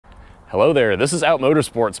Hello there, this is Out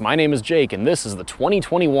Motorsports. My name is Jake, and this is the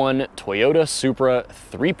 2021 Toyota Supra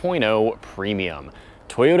 3.0 Premium.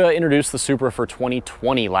 Toyota introduced the Supra for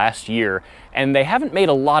 2020 last year, and they haven't made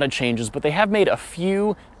a lot of changes, but they have made a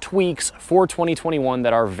few tweaks for 2021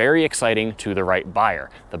 that are very exciting to the right buyer.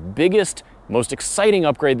 The biggest, most exciting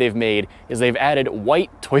upgrade they've made is they've added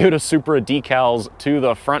white Toyota Supra decals to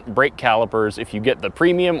the front brake calipers if you get the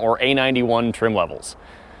Premium or A91 trim levels.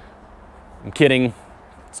 I'm kidding.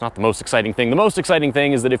 It's not the most exciting thing. The most exciting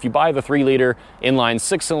thing is that if you buy the 3-liter inline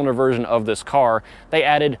 6-cylinder version of this car, they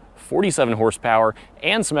added 47 horsepower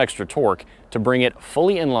and some extra torque to bring it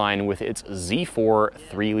fully in line with its Z4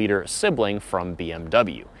 3-liter sibling from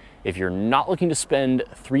BMW. If you're not looking to spend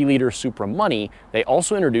 3-liter Supra money, they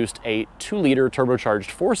also introduced a 2-liter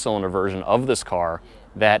turbocharged 4-cylinder version of this car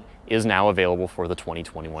that is now available for the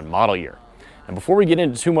 2021 model year. And before we get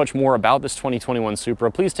into too much more about this 2021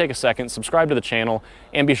 Supra, please take a second, subscribe to the channel,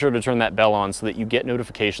 and be sure to turn that bell on so that you get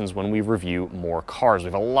notifications when we review more cars. We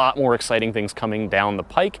have a lot more exciting things coming down the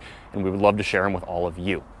pike, and we would love to share them with all of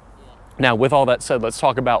you. Now, with all that said, let's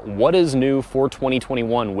talk about what is new for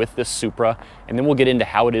 2021 with this Supra, and then we'll get into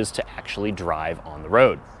how it is to actually drive on the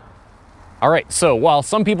road. All right, so while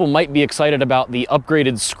some people might be excited about the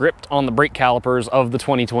upgraded script on the brake calipers of the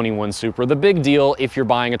 2021 Supra, the big deal if you're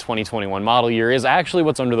buying a 2021 model year is actually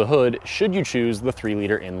what's under the hood should you choose the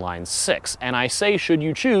 3-liter inline 6. And I say should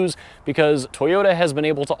you choose because Toyota has been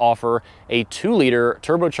able to offer a 2-liter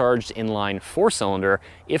turbocharged inline 4-cylinder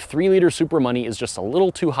if 3-liter Supra money is just a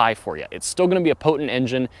little too high for you. It's still gonna be a potent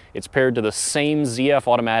engine. It's paired to the same ZF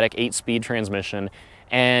automatic 8-speed transmission,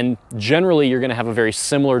 and generally you're gonna have a very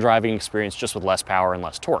similar driving experience just with less power and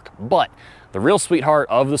less torque. But the real sweetheart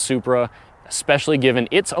of the Supra, especially given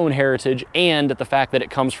its own heritage and the fact that it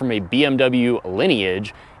comes from a BMW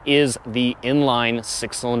lineage, is the inline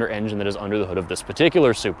 6-cylinder engine that is under the hood of this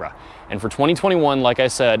particular Supra. And for 2021, like I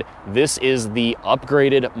said, this is the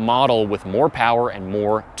upgraded model with more power and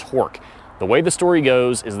more torque. The way the story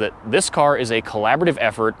goes is that this car is a collaborative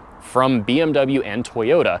effort from BMW and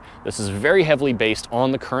Toyota. This is very heavily based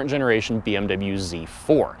on the current generation BMW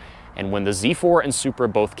Z4. And when the Z4 and Supra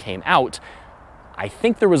both came out, I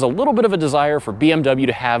think there was a little bit of a desire for BMW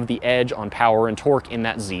to have the edge on power and torque in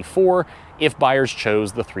that Z4 if buyers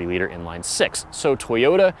chose the 3-liter inline 6. So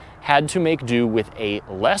Toyota had to make do with a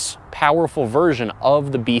less powerful version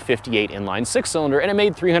of the B58 inline 6-cylinder, and it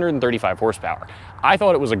made 335 horsepower. I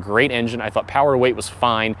thought it was a great engine. I thought power to weight was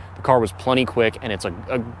fine. The car was plenty quick, and it's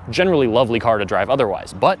a generally lovely car to drive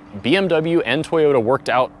otherwise. But BMW and Toyota worked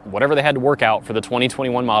out whatever they had to work out for the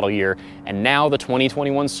 2021 model year, and now the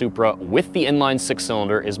 2021 Supra with the inline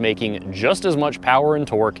 6-cylinder is making just as much power and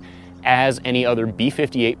torque as any other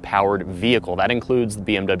B58 powered vehicle. That includes the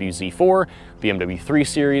BMW Z4, BMW 3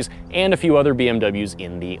 Series, and a few other BMWs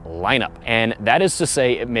in the lineup. And that is to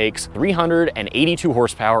say it makes 382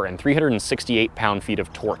 horsepower and 368 pound-feet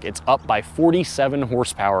of torque. It's up by 47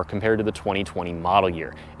 horsepower compared to the 2020 model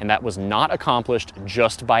year. And that was not accomplished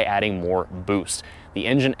just by adding more boost. The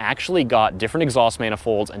engine actually got different exhaust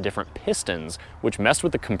manifolds and different pistons, which messed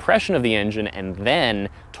with the compression of the engine, and then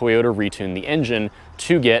Toyota retuned the engine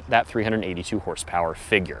to get that 382 horsepower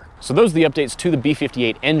figure. So those are the updates to the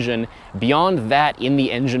B58 engine. Beyond that, in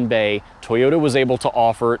the engine bay, Toyota was able to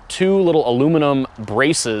offer 2 little aluminum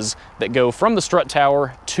braces that go from the strut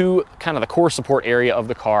tower to kind of the core support area of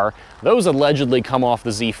the car. Those allegedly come off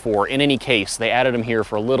the Z4. In any case, they added them here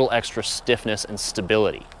for a little extra stiffness and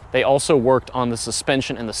stability. They also worked on the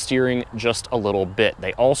suspension and the steering just a little bit.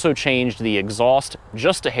 They also changed the exhaust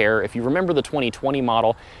just a hair. If you remember the 2020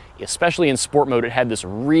 model, especially in sport mode, it had this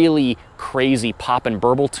really crazy pop and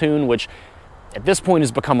burble tune, which at this point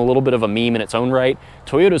has become a little bit of a meme in its own right.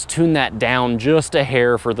 Toyota's tuned that down just a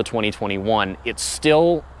hair for the 2021. It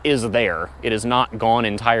still is there. It is not gone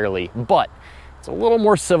entirely, but it's a little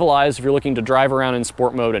more civilized if you're looking to drive around in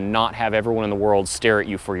sport mode and not have everyone in the world stare at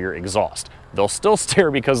you for your exhaust. They'll still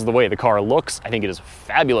stare because of the way the car looks. I think it is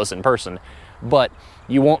fabulous in person, but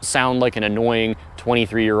you won't sound like an annoying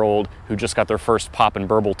 23-year-old who just got their first pop and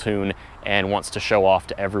burble tune and wants to show off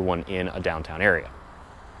to everyone in a downtown area.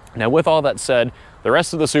 Now, with all that said, the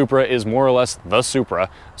rest of the Supra is more or less the Supra,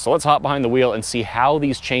 so let's hop behind the wheel and see how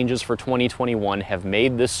these changes for 2021 have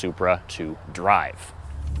made this Supra to drive.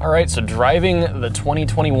 All right, so driving the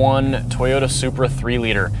 2021 Toyota Supra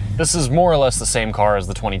 3-liter. This is more or less the same car as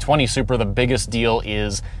the 2020 Supra. The biggest deal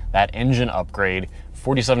is that engine upgrade.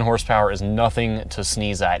 47 horsepower is nothing to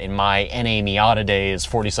sneeze at. In my NA Miata days,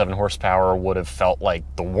 47 horsepower would have felt like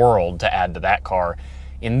the world to add to that car.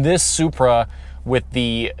 In this Supra, with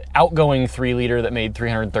the outgoing 3-liter that made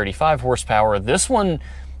 335 horsepower, this one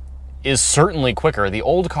is certainly quicker. The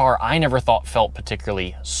old car I never thought felt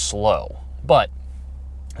particularly slow, but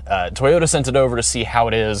Toyota sent it over to see how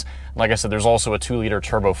it is. Like I said, there's also a 2-liter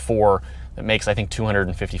turbo 4 that makes, I think,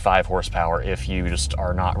 255 horsepower if you just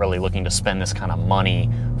are not really looking to spend this kind of money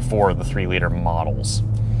for the 3-liter models.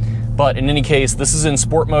 But in any case, this is in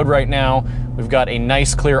sport mode right now. We've got a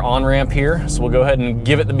nice clear on-ramp here, so we'll go ahead and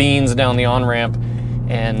give it the beans down the on-ramp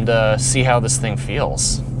and see how this thing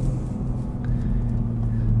feels.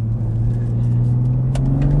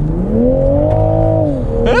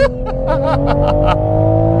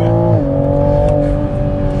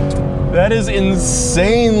 That is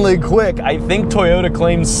insanely quick. I think Toyota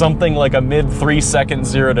claims something like a mid 3-second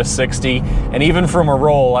 0 to 60, and even from a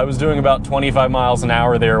roll, I was doing about 25 miles an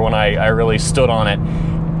hour there when I really stood on it,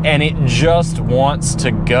 and it just wants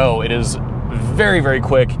to go. It is very, very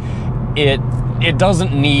quick. It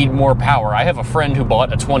doesn't need more power. I have a friend who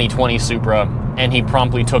bought a 2020 Supra, and he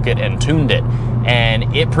promptly took it and tuned it,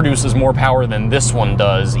 and it produces more power than this one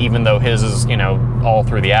does, even though his is, you know, all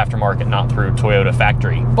through the aftermarket, not through Toyota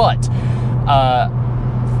factory. But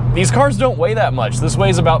these cars don't weigh that much. This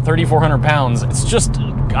weighs about 3,400 pounds. It's just,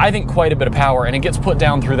 I think, quite a bit of power, and it gets put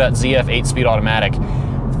down through that ZF 8-speed automatic.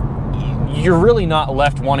 You're really not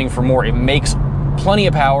left wanting for more. It makes plenty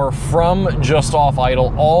of power from just off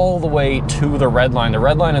idle all the way to the red line. The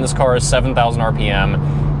red line in this car is 7,000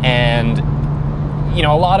 RPM, and you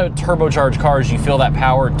know, a lot of turbocharged cars, you feel that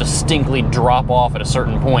power distinctly drop off at a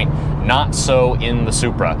certain point. Not so in the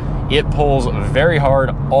Supra. It pulls very hard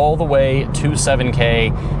all the way to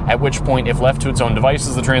 7K, at which point, if left to its own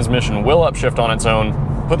devices, the transmission will upshift on its own.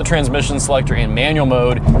 Put the transmission selector in manual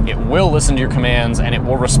mode, it will listen to your commands and it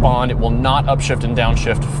will respond. It will not upshift and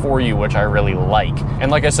downshift for you, which I really like. And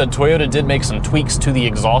like I said, Toyota did make some tweaks to the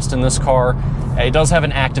exhaust in this car. It does have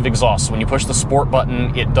an active exhaust, so when you push the sport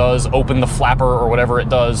button, it does open the flapper or whatever it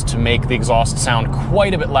does to make the exhaust sound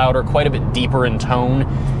quite a bit louder, quite a bit deeper in tone.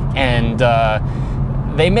 And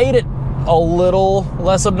they made it a little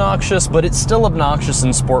less obnoxious, but it's still obnoxious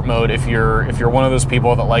in sport mode if you're one of those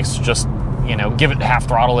people that likes to just, you know, give it half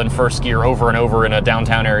throttle in first gear over and over in a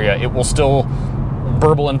downtown area. It will still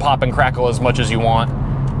burble and pop and crackle as much as you want,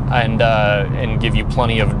 and give you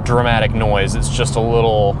plenty of dramatic noise. It's just a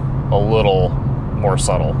little more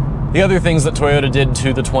subtle. The other things that Toyota did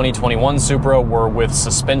to the 2021 Supra were with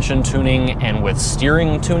suspension tuning and with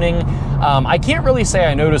steering tuning. I can't really say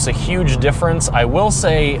I notice a huge difference. I will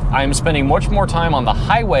say I'm spending much more time on the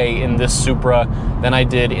highway in this Supra than I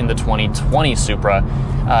did in the 2020 Supra.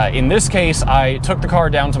 In this case, I took the car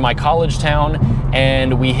down to my college town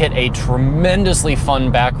and we hit a tremendously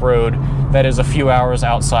fun back road that is a few hours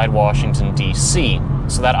outside Washington, D.C.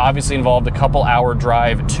 So that obviously involved a couple-hour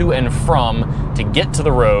drive to and from to get to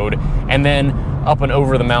the road, and then up and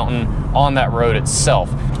over the mountain on that road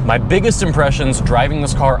itself. My biggest impressions driving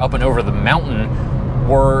this car up and over the mountain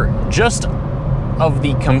were just of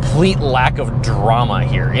the complete lack of drama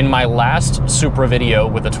here. In my last Supra video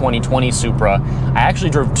with the 2020 Supra, I actually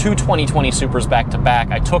drove two 2020 Supras back to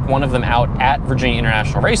back. I took one of them out at Virginia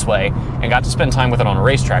International Raceway and got to spend time with it on a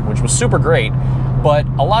racetrack, which was super great. But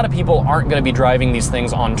a lot of people aren't going to be driving these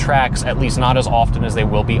things on tracks, at least not as often as they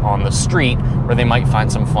will be on the street, where they might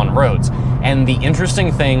find some fun roads. And the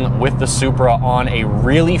interesting thing with the Supra on a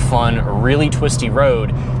really fun, really twisty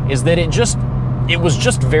road is that it was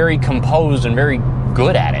just very composed and very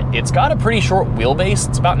good at it. It's got a pretty short wheelbase.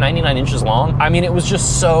 It's about 99 inches long. I mean, it was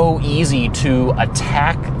just so easy to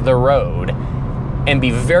attack the road and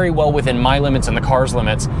be very well within my limits and the car's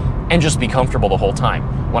limits and just be comfortable the whole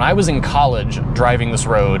time. When I was in college driving this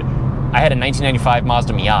road, I had a 1995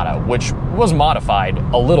 Mazda Miata, which was modified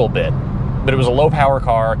a little bit, but it was a low power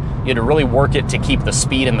car. You had to really work it to keep the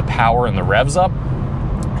speed and the power and the revs up.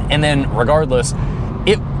 And then regardless,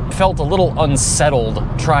 it felt a little unsettled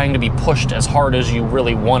trying to be pushed as hard as you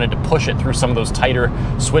really wanted to push it through some of those tighter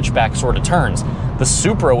switchback sort of turns. The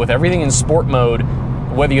Supra, with everything in sport mode,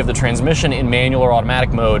 whether you have the transmission in manual or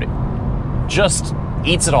automatic mode, just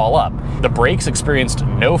eats it all up. The brakes experienced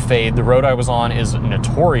no fade. The road I was on is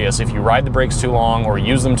notorious. If you ride the brakes too long or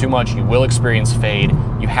use them too much, you will experience fade.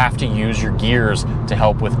 You have to use your gears to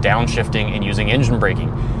help with downshifting and using engine braking.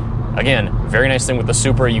 Again, very nice thing with the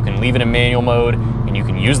Supra, you can leave it in manual mode and you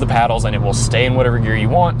can use the paddles and it will stay in whatever gear you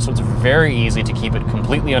want, so it's very easy to keep it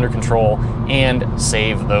completely under control and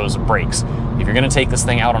save those brakes. If you're going to take this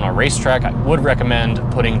thing out on a racetrack, I would recommend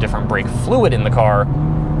putting different brake fluid in the car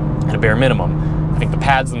at a bare minimum. I think the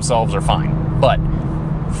pads themselves are fine, but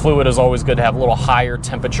fluid is always good to have a little higher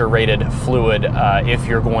temperature rated fluid if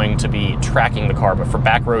you're going to be tracking the car, but for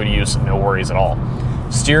back road use, no worries at all.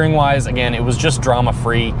 Steering wise, again, it was just drama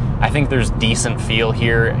free. I think there's decent feel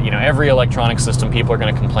here. You know, every electronic system, people are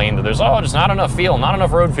going to complain that there's, just not enough feel, not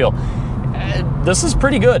enough road feel. This is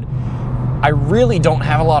pretty good. I really don't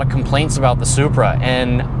have a lot of complaints about the Supra,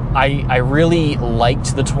 and I really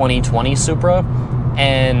liked the 2020 Supra,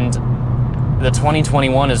 and the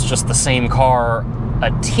 2021 is just the same car,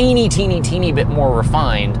 a teeny bit more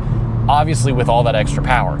refined, obviously with all that extra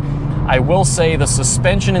power. I will say the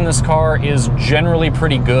suspension in this car is generally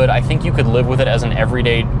pretty good. I think you could live with it as an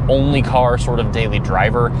everyday only car, sort of daily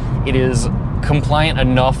driver. It is compliant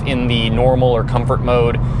enough in the normal or comfort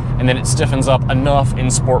mode, and then it stiffens up enough in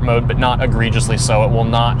sport mode, but not egregiously so. It will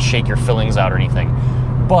not shake your fillings out or anything.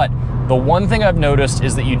 But the one thing I've noticed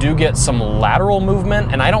is that you do get some lateral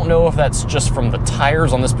movement, and I don't know if that's just from the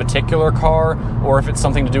tires on this particular car or if it's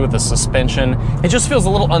something to do with the suspension. It just feels a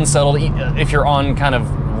little unsettled if you're on kind of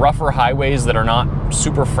rougher highways that are not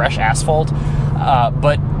super fresh asphalt,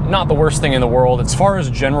 but not the worst thing in the world. As far as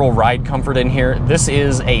general ride comfort in here, this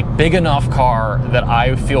is a big enough car that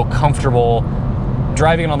I feel comfortable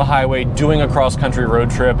driving it on the highway, doing a cross-country road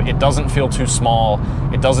trip. It doesn't feel too small.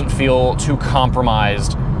 It doesn't feel too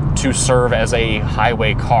compromised to serve as a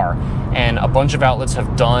highway car. And a bunch of outlets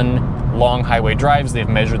have done long highway drives. They've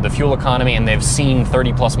measured the fuel economy, and they've seen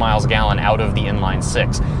 30+ miles a gallon out of the inline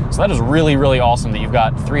six. So that is really, really awesome that you've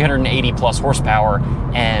got 380+ horsepower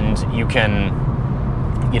and you can,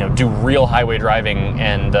 you know, do real highway driving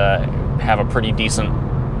and have a pretty decent,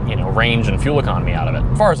 you know, range and fuel economy out of it.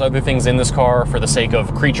 As far as other things in this car, for the sake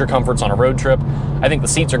of creature comforts on a road trip, I think the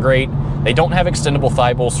seats are great. They don't have extendable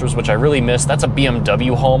thigh bolsters, which I really miss. That's a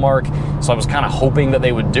BMW hallmark, so I was kind of hoping that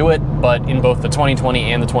they would do it, but in both the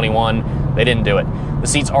 2020 and the 21, they didn't do it. The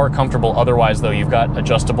seats are comfortable otherwise, though. You've got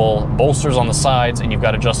adjustable bolsters on the sides, and you've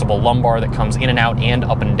got adjustable lumbar that comes in and out and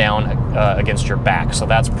up and down against your back, so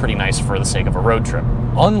that's pretty nice for the sake of a road trip.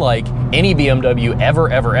 Unlike any BMW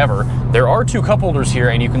ever, there are two cup holders here,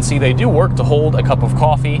 and you can see they do work to hold a cup of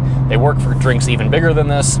coffee. They work for drinks even bigger than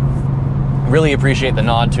this. Really appreciate the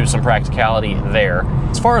nod to some practicality there.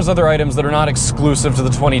 As far as other items that are not exclusive to the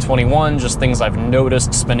 2021, just things I've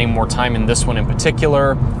noticed spending more time in this one in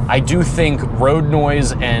particular, I do think road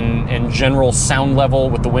noise and general sound level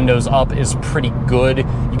with the windows up is pretty good.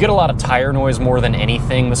 You get a lot of tire noise more than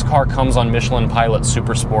anything. This car comes on Michelin Pilot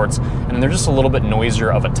Super Sports, and they're just a little bit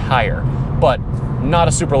noisier of a tire, but not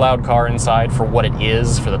a super loud car inside for what it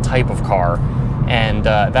is, for the type of car. And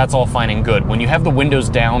that's all fine and good. When you have the windows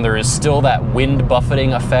down, there is still that wind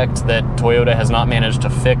buffeting effect that Toyota has not managed to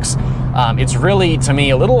fix. It's really, to me,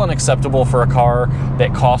 a little unacceptable for a car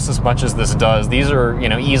that costs as much as this does. These are, you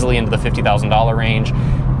know, easily into the $50,000 range,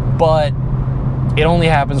 but it only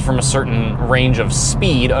happens from a certain range of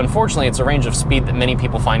speed. Unfortunately, it's a range of speed that many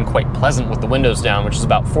people find quite pleasant with the windows down, which is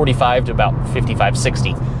about 45 to about 55,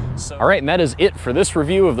 60. All right, and that is it for this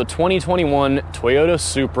review of the 2021 Toyota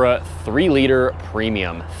Supra 3-liter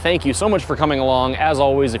Premium. Thank you so much for coming along. As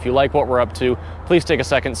always, if you like what we're up to, please take a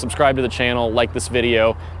second, subscribe to the channel, like this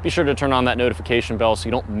video. Be sure to turn on that notification bell so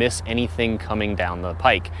you don't miss anything coming down the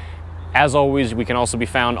pike. As always, we can also be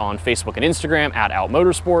found on Facebook and Instagram at Out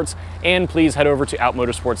Motorsports, and please head over to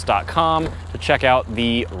outmotorsports.com to check out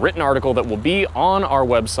the written article that will be on our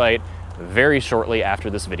website very shortly after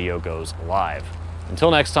this video goes live. Until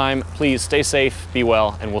next time, please stay safe, be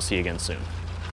well, and we'll see you again soon.